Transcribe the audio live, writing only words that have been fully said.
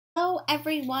Hello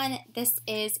everyone, this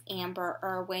is Amber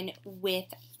Irwin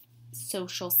with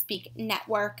Social Speak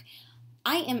Network.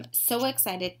 I am so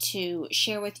excited to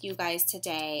share with you guys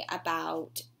today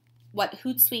about what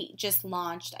Hootsuite just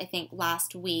launched, I think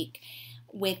last week,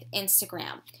 with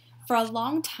Instagram. For a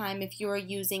long time, if you were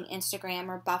using Instagram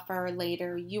or Buffer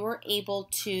later, you were able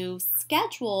to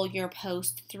schedule your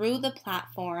post through the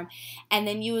platform, and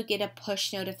then you would get a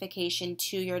push notification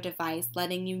to your device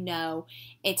letting you know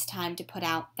it's time to put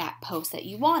out that post that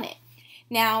you wanted.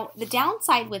 Now, the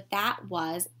downside with that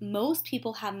was most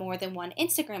people have more than one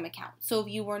Instagram account. So if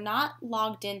you were not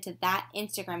logged into that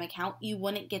Instagram account, you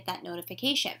wouldn't get that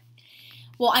notification.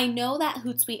 Well, I know that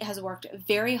Hootsuite has worked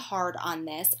very hard on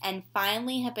this and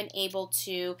finally have been able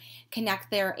to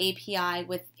connect their API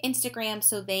with Instagram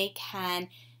so they can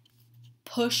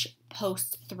push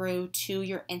posts through to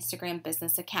your Instagram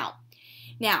business account.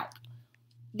 Now,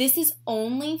 this is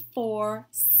only for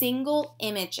single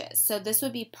images, so this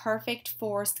would be perfect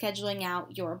for scheduling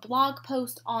out your blog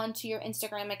post onto your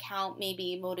Instagram account,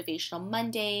 maybe Motivational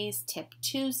Mondays, Tip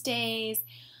Tuesdays,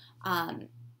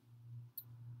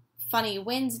 Funny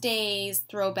Wednesdays,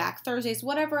 Throwback Thursdays,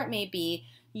 whatever it may be,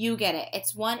 you get it.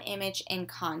 It's one image and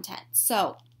content.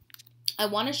 So I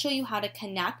want to show you how to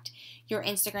connect your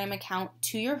Instagram account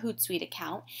to your Hootsuite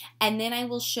account, and then I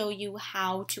will show you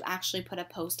how to actually put a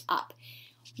post up.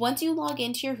 Once you log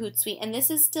into your Hootsuite, and this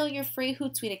is still your free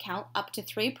Hootsuite account, up to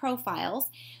 3 profiles.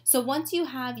 So once you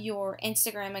have your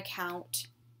Instagram account,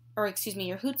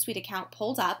 your Hootsuite account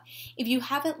pulled up, if you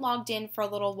haven't logged in for a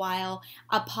little while,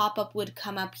 a pop-up would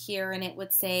come up here and it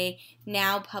would say,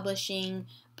 now publishing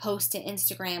post to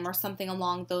Instagram or something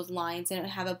along those lines, and it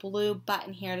would have a blue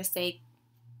button here to say,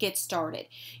 get started.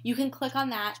 You can click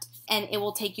on that and it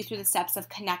will take you through the steps of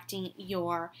connecting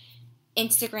your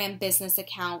Instagram business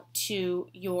account to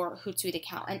your Hootsuite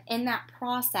account. And in that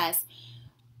process,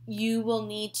 you will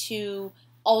need to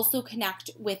also connect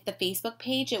with the Facebook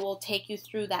page. It will take you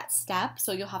through that step.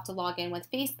 So you'll have to log in with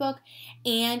Facebook,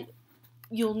 and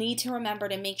you'll need to remember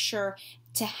to make sure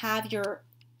to have your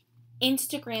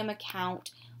Instagram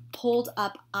account pulled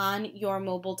up on your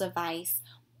mobile device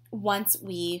once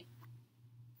we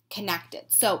connected.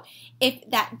 So if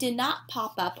that did not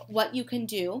pop up, what you can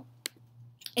do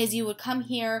is you would come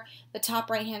here, the top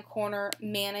right hand corner,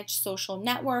 manage social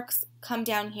networks, come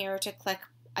down here to click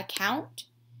account,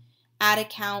 add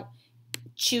account,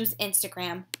 choose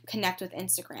Instagram, connect with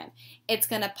Instagram. It's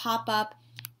going to pop up,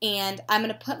 and I'm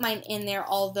going to put mine in there,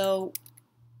 although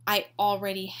I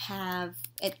already have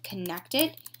it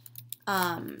connected.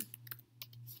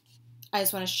 I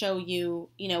just want to show you,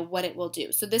 what it will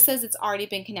do. So this says it's already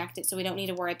been connected, so we don't need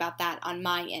to worry about that on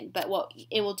my end. But what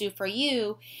it will do for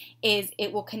you is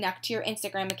it will connect to your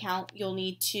Instagram account. You'll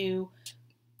need to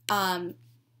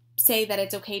say that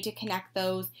it's okay to connect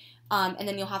those, and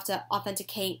then you'll have to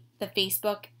authenticate the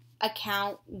Facebook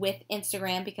account with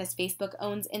Instagram because Facebook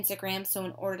owns Instagram. So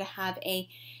in order to have a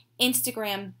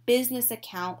Instagram business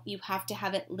account, you have to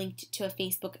have it linked to a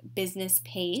Facebook business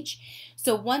page.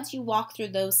 So once you walk through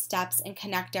those steps and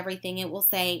connect everything, it will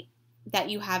say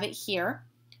that you have it here.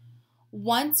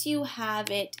 Once you have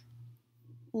it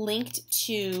linked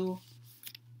to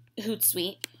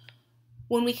Hootsuite,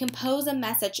 when we compose a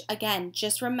message, again,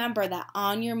 just remember that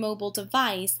on your mobile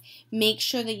device, make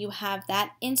sure that you have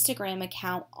that Instagram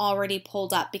account already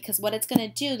pulled up, because what it's going to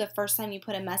do the first time you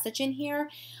put a message in here,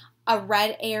 a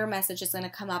red error message is going to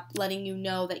come up letting you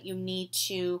know that you need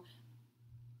to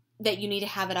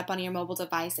have it up on your mobile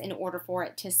device in order for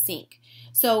it to sync.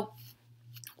 So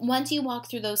once you walk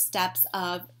through those steps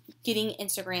of getting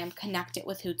Instagram connected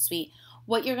with Hootsuite,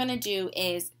 what you're going to do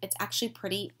is, it's actually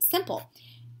pretty simple.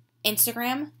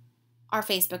 Instagram, our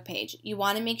Facebook page. You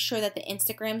want to make sure that the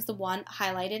Instagram's the one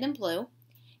highlighted in blue.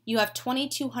 You have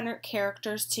 2,200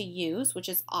 characters to use, which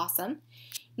is awesome.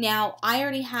 Now, I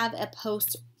already have a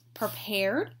post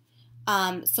prepared,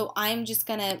 so I'm just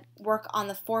going to work on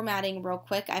the formatting real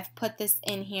quick. I've put this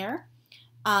in here.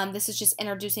 This is just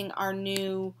introducing our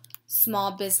new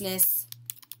small business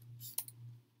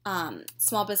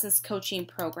coaching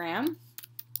program.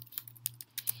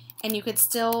 And you could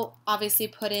still obviously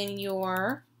put in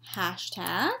your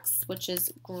hashtags, which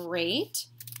is great.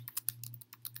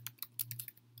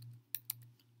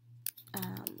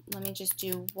 Let me just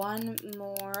do one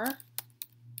more.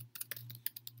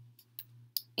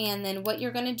 And then what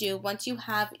you're going to do once you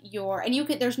have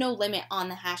there's no limit on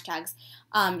the hashtags.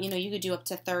 You could do up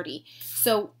to 30.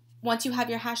 So once you have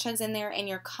your hashtags in there and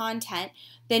your content,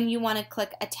 then you want to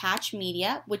click attach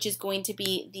media, which is going to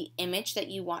be the image that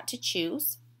you want to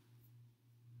choose.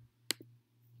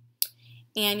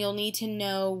 And you'll need to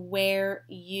know where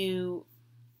you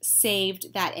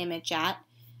saved that image at.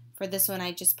 For this one,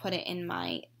 I just put it in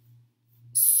my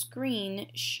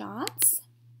screenshots.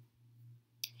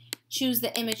 Choose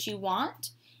the image you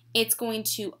want. It's going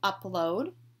to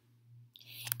upload.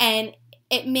 And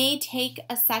it may take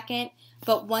a second,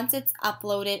 but once it's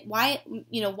uploaded,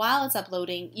 while it's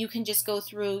uploading, you can just go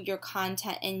through your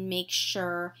content and make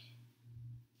sure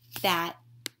that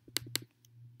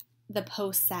the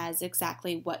post says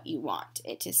exactly what you want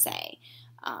it to say.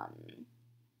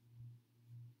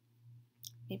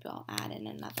 Maybe I'll add in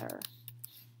another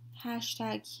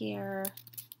hashtag here.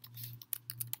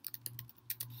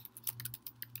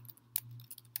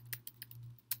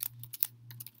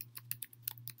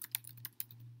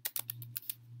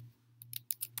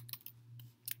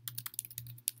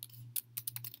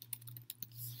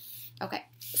 Okay,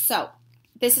 so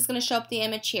this is going to show up the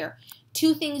image here.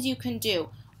 Two things you can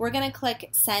do. We're going to click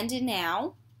Send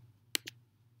Now,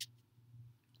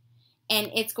 and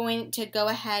it's going to go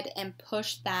ahead and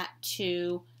push that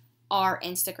to our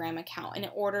Instagram account. And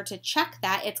in order to check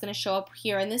that, it's going to show up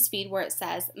here in this feed where it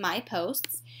says My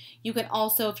Posts. You can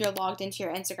also, if you're logged into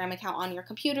your Instagram account on your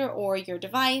computer or your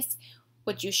device,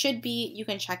 which you should be, you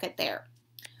can check it there.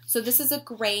 So this is a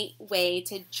great way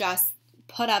to just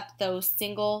put up those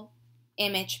single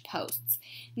image posts.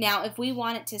 Now, if we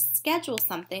wanted to schedule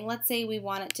something, let's say we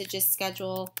wanted to just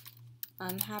schedule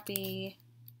Happy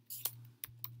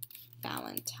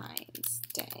Valentine's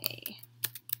Day.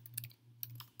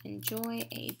 Enjoy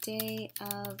a day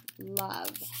of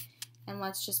love. And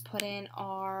let's just put in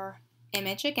our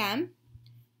image again.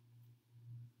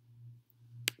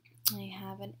 I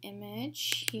have an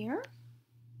image here.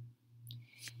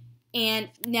 And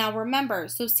now remember,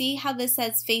 so see how this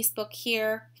says Facebook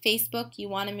here? Facebook, you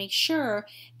want to make sure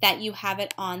that you have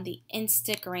it on the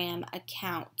Instagram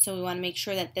account. So we want to make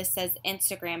sure that this says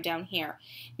Instagram down here.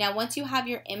 Now, once you have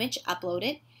your image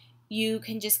uploaded, you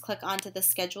can just click onto the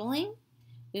scheduling.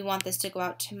 We want this to go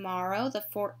out tomorrow, the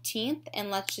 14th, and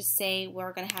let's just say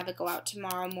we're going to have it go out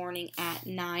tomorrow morning at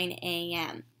 9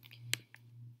 a.m.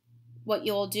 What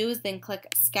you'll do is then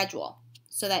click Schedule.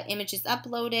 So that image is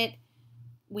uploaded.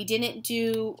 We didn't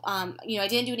do, I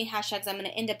didn't do any hashtags. I'm going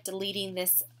to end up deleting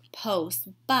this post,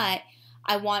 but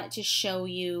I wanted to show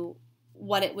you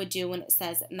what it would do when it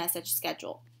says message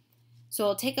schedule. So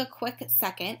it'll take a quick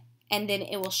second, and then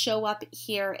it will show up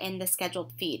here in the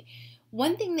scheduled feed.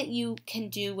 One thing that you can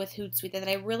do with Hootsuite that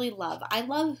I really love, I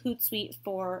love Hootsuite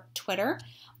for Twitter.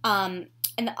 And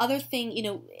the other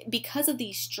thing, because of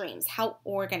these streams, how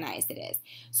organized it is.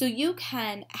 So you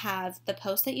can have the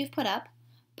post that you've put up,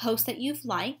 posts that you've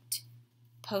liked,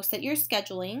 posts that you're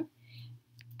scheduling,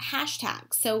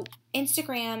 hashtags. So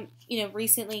Instagram,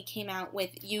 recently came out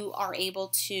with you are able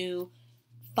to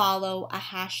follow a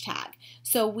hashtag.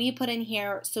 So we put in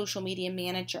here social media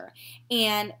manager,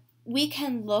 and we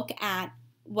can look at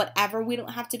whatever. We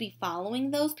don't have to be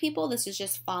following those people. This is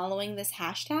just following this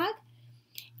hashtag.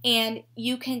 And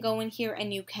you can go in here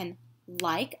and you can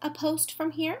like a post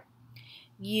from here.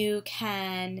 You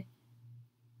can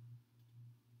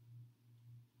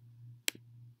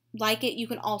like it. You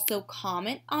can also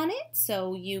comment on it.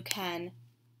 So you can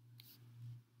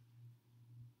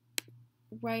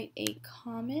write a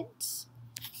comment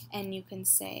and you can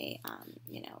say,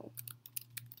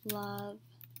 love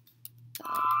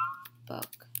the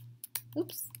book.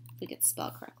 Oops, if we get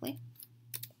spelled correctly.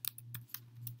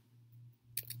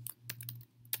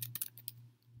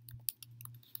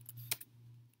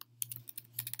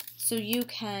 So you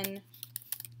can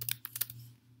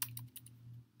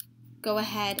go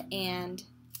ahead and,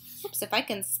 oops, if I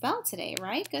can spell today,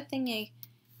 right? Good thing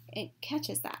it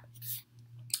catches that.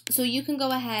 So you can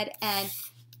go ahead and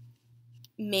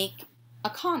make a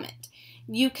comment.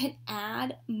 You can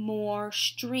add more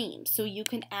streams. So you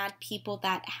can add people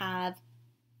that have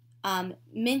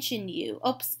mentioned you.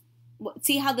 Oops,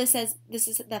 see how this says, this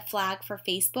is the flag for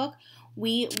Facebook?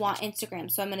 We want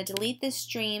Instagram. So I'm going to delete this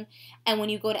stream. And when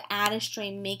you go to add a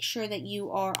stream, make sure that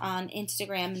you are on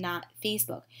Instagram, not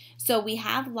Facebook. So we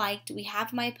have liked, we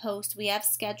have my post, we have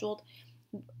scheduled.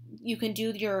 You can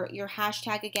do your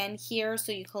hashtag again here.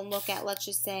 So you can look at, let's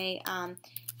just say,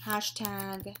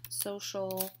 hashtag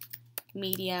social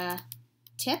media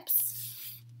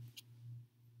tips.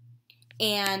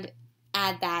 And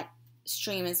add that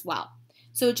stream as well.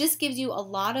 So it just gives you a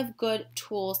lot of good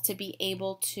tools to be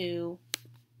able to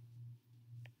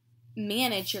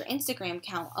manage your Instagram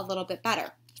account a little bit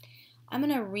better. I'm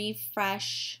going to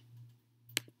refresh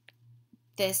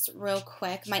this real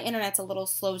quick. My internet's a little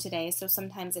slow today, so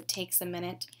sometimes it takes a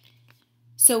minute.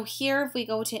 So here, if we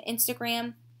go to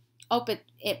Instagram,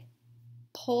 it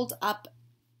pulled up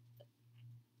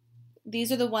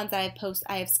these are the ones that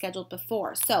I have scheduled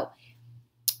before. So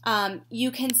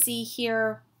you can see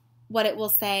here what it will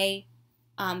say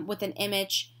with an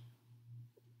image.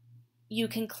 You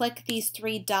can click these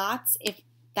 3 dots if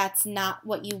that's not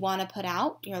what you want to put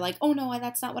out. You're like, oh no,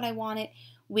 that's not what I wanted.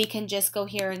 We can just go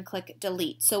here and click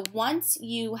delete. So once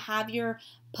you have your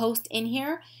post in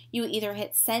here, you either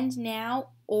hit send now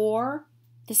or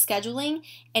the scheduling,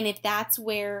 and if that's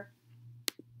where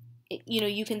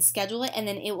you can schedule it, and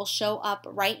then it will show up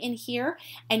right in here,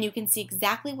 and you can see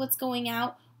exactly what's going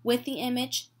out with the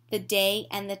image, the day,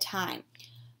 and the time.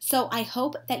 So I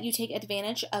hope that you take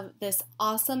advantage of this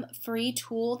awesome free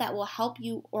tool that will help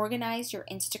you organize your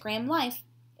Instagram life.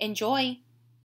 Enjoy!